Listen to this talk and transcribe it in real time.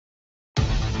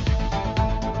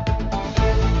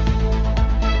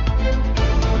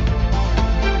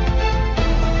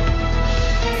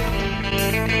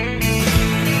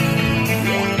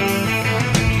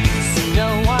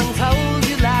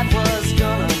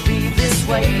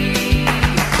way.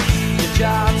 Your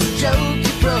job's a joke,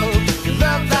 you broke, your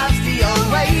love life's the old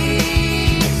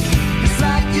way. It's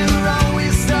like you're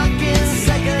always stuck in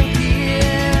second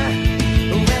gear,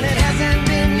 when it hasn't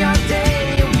been your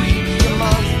day, your week, your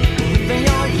month, or even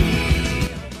your year.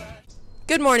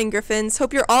 Good morning, Griffins.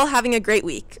 Hope you're all having a great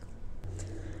week.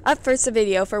 Up first, a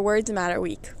video for Words Matter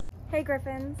Week. Hey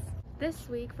Griffins! This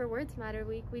week for Words Matter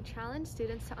Week, we challenge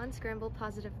students to unscramble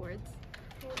positive words.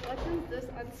 What is this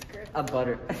unscramble?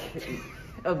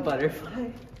 A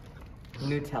butterfly.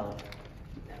 Nutella.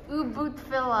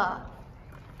 Ubutfilla.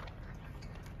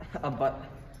 What?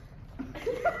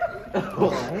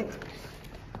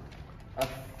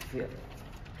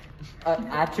 An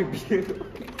attribute.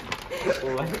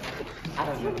 What? I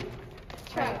don't know.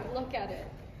 Try, look at it.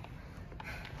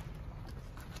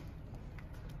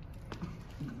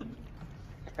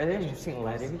 Are there missing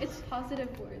letters? It's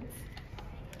positive words.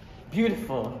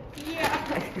 Beautiful.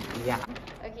 Yeah. Yeah.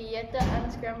 Okay, you have to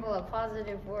unscramble a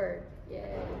positive word.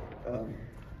 Yay. I don't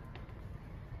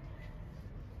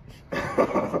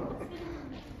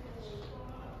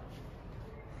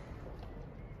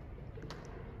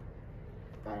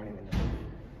even know.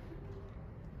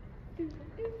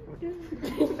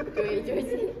 Wait,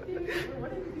 Joyce.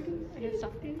 Okay,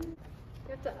 stop. You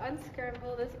have to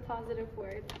unscramble this positive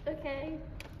word. Okay.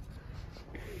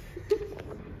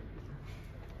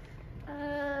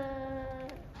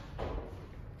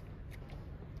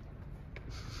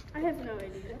 I have no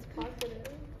idea. It's positive.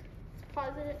 It's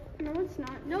positive. No, it's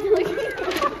not. No, like.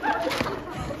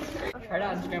 Try to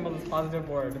unscramble this positive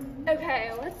word.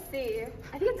 Okay, let's see.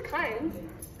 I think it's kind.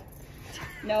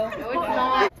 No, it's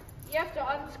not. You have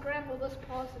to unscramble this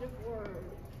positive word.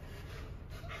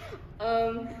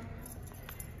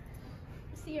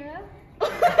 Sierra?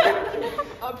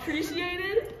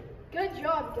 Appreciated? Good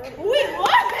job, good. Wait,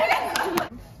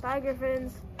 what? Bye,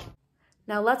 Griffins.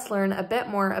 Now let's learn a bit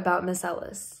more about Miss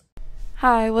Ellis.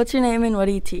 Hi, what's your name and what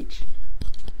do you teach?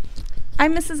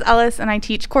 I'm Mrs. Ellis and I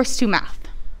teach Course 2 Math.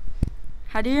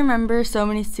 How do you remember so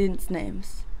many students'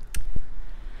 names?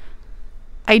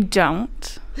 I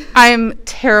don't. I'm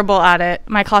terrible at it.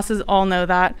 My classes all know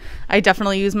that. I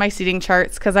definitely use my seating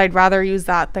charts because I'd rather use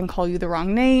that than call you the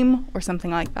wrong name or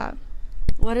something like that.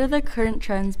 What are the current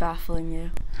trends baffling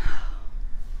you?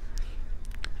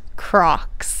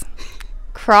 Crocs.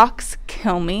 Crocs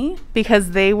kill me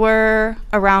because they were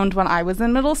around when I was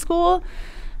in middle school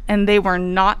and they were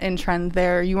not in trend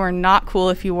there. You were not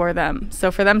cool if you wore them. So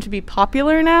for them to be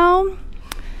popular now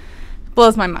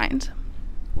blows my mind.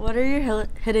 What are your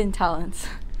hidden talents?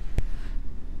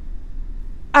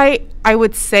 I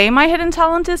would say my hidden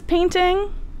talent is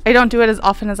painting. I don't do it as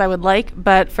often as I would like,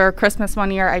 but for Christmas one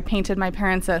year I painted my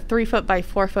parents a 3-foot by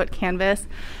 4-foot canvas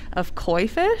of koi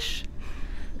fish.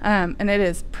 And it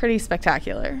is pretty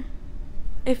spectacular.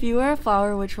 If you were a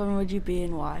flower, which one would you be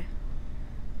and why?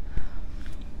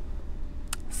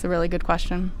 It's a really good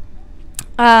question.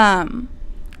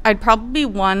 I'd probably be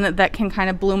one that can kind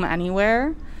of bloom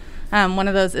anywhere. One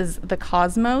of those is the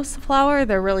cosmos flower.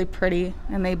 They're really pretty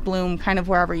and they bloom kind of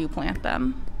wherever you plant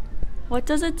them. What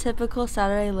does a typical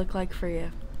Saturday look like for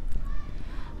you?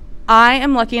 I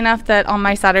am lucky enough that on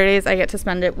my Saturdays I get to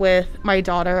spend it with my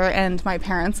daughter and my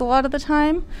parents a lot of the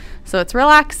time. So it's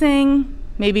relaxing,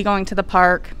 maybe going to the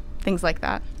park, things like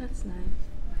that. That's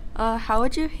nice. How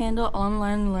would you handle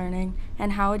online learning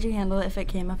and how would you handle it if it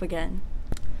came up again?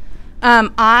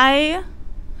 I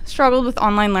struggled with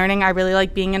online learning. I really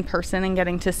like being in person and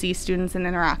getting to see students and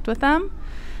interact with them.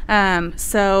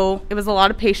 So it was a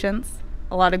lot of patience,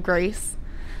 a lot of grace.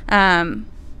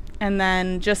 And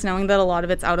then just knowing that a lot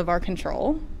of it's out of our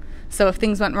control. So if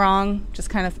things went wrong, just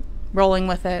kind of rolling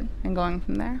with it and going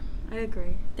from there. I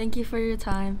agree. Thank you for your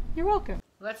time. You're welcome.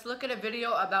 Let's look at a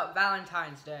video about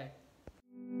Valentine's Day.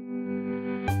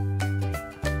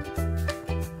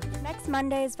 Next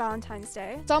Monday is Valentine's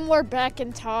Day. Somewhere back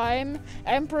in time,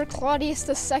 Emperor Claudius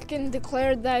II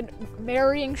declared that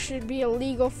marrying should be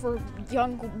illegal for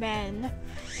young men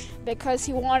because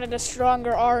he wanted a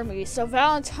stronger army. So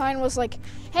Valentine was like,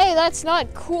 hey, that's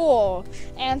not cool.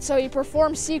 And so he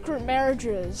performed secret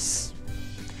marriages.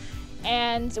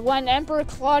 And when Emperor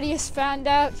Claudius found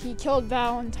out, he killed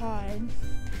Valentine.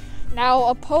 Now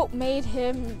a pope made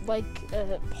him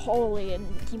holy and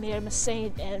he made him a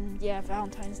saint, and yeah,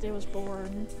 Valentine's Day was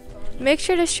born. Make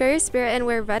sure to show your spirit and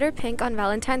wear red or pink on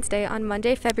Valentine's Day on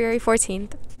Monday, February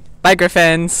 14th. Bye,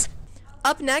 Griffins.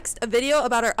 Up next, a video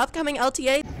about our upcoming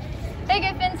LTA. Hey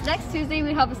Griffins, next Tuesday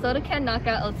we have a soda can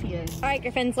knockout LTA. Alright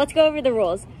Griffins, let's go over the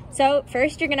rules. So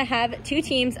first you're going to have 2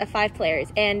 teams of 5 players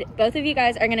and both of you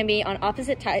guys are going to be on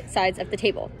opposite sides of the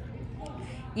table.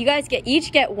 You guys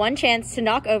each get one chance to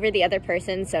knock over the other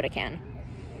person's soda can.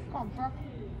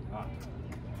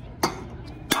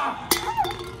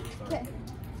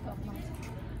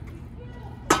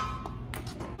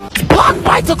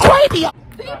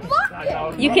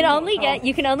 You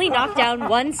can only knock down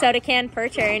one soda can per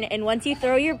turn, and once you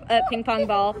throw your ping pong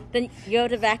ball, then you go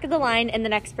to the back of the line and the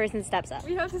next person steps up.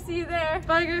 We hope to see you there.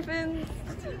 Bye, Gryphons.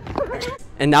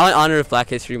 And now in honor of Black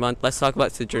History Month, let's talk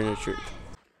about Sojourner Truth.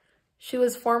 She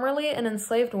was formerly an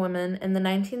enslaved woman in the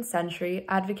 19th century,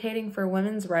 advocating for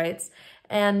women's rights,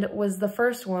 and was the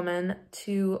first woman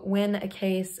to win a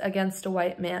case against a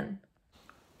white man.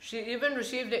 She even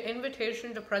received an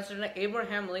invitation to President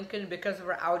Abraham Lincoln because of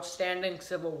her outstanding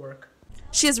civil work.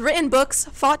 She has written books,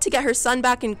 fought to get her son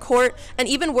back in court, and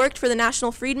even worked for the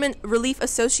National Freedmen Relief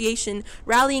Association,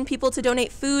 rallying people to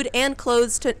donate food and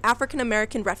clothes to African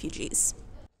American refugees.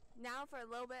 Now for a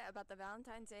little bit about the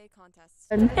Valentine's Day contest.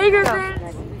 Hey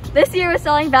Gryphons! This year we're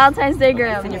selling Valentine's Day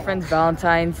grams. Send your friends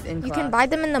Valentines in class. You can buy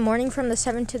them in the morning from the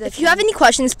 7th to the 10th. If you have any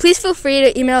questions, please feel free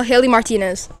to email Haley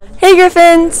Martinez. Hey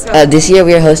Gryphons! This year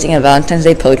we are hosting a Valentine's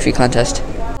Day poetry contest.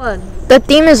 The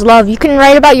theme is love. You can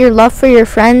write about your love for your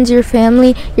friends, your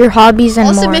family, your hobbies, and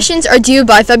All more. submissions are due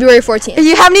by February 14th. If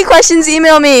you have any questions,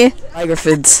 email me. Hi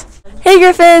Gryphons. Hey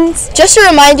Gryphons! Just a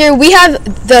reminder, we have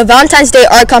the Valentine's Day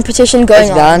art competition going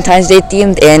It's on. Valentine's Day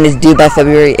themed and is due by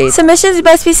February 8th. Submissions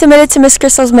must be submitted to Miss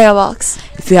Crystal's mailbox.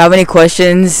 If you have any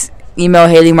questions, email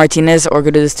Haley Martinez or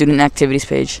go to the student activities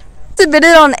page.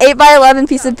 Submitted on 8x11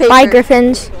 piece of paper. Bye,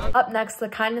 Gryphons. Up next, the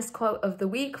kindness quote of the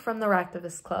week from the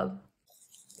Ractivist Club.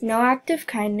 No act of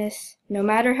kindness, no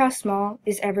matter how small,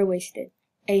 is ever wasted.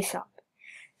 Aesop.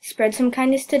 Spread some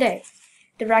kindness today.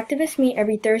 The Ractivists meet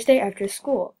every Thursday after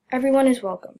school. Everyone is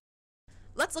welcome.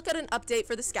 Let's look at an update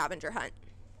for the Scavenger Hunt.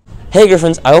 Hey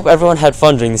Gryphons, I hope everyone had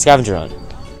fun during the Scavenger Hunt.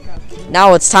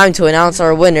 Now it's time to announce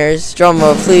our winners. Drum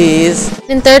roll, please.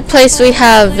 In third place, we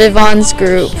have Vivon's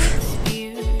group.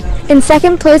 In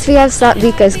second place, we have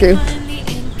Satvika's group.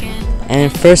 And in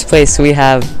first place, we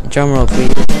have, drum roll,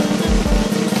 please,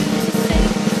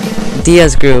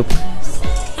 Dia's group.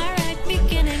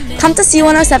 Come to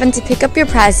C107 to pick up your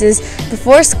prizes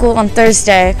before school on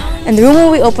Thursday, and the room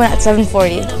will be open at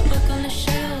 7:40.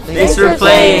 Thanks for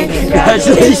playing.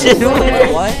 Congratulations,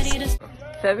 winner. What?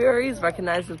 February is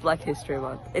recognized as Black History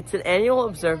Month. It's an annual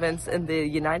observance in the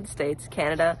United States,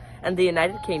 Canada, and the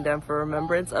United Kingdom for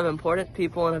remembrance of important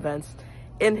people and events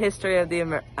in history of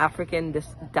the African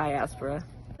diaspora.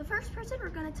 The first person we're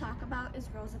going to talk about is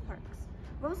Rosa Parks.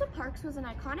 Rosa Parks was an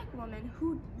iconic woman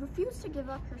who refused to give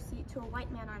up her seat to a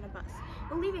white man on a bus,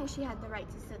 believing she had the right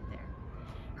to sit there.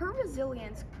 Her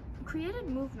resilience created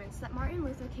movements that Martin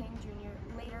Luther King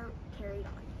Jr. later carried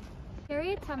on.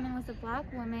 Harriet Tubman was a black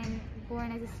woman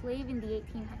born as a slave in the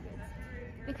 1800s.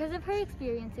 Because of her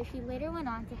experiences, she later went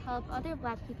on to help other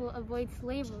black people avoid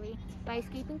slavery by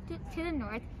escaping to the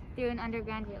north through an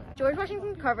underground village. George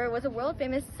Washington Carver was a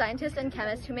world-famous scientist and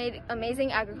chemist who made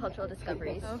amazing agricultural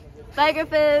discoveries. Bye,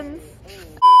 Gryphons!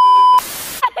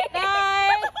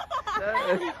 Bye!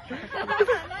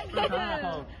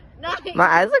 Nice. My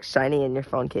eyes look shiny in your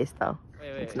phone case, though. Wait.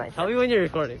 It's nice. Tell me when you're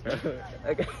recording, bro.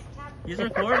 Okay. He's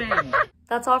recording.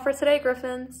 That's all for today,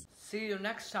 Gryphons. See you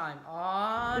next time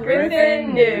on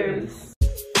Gryphon News.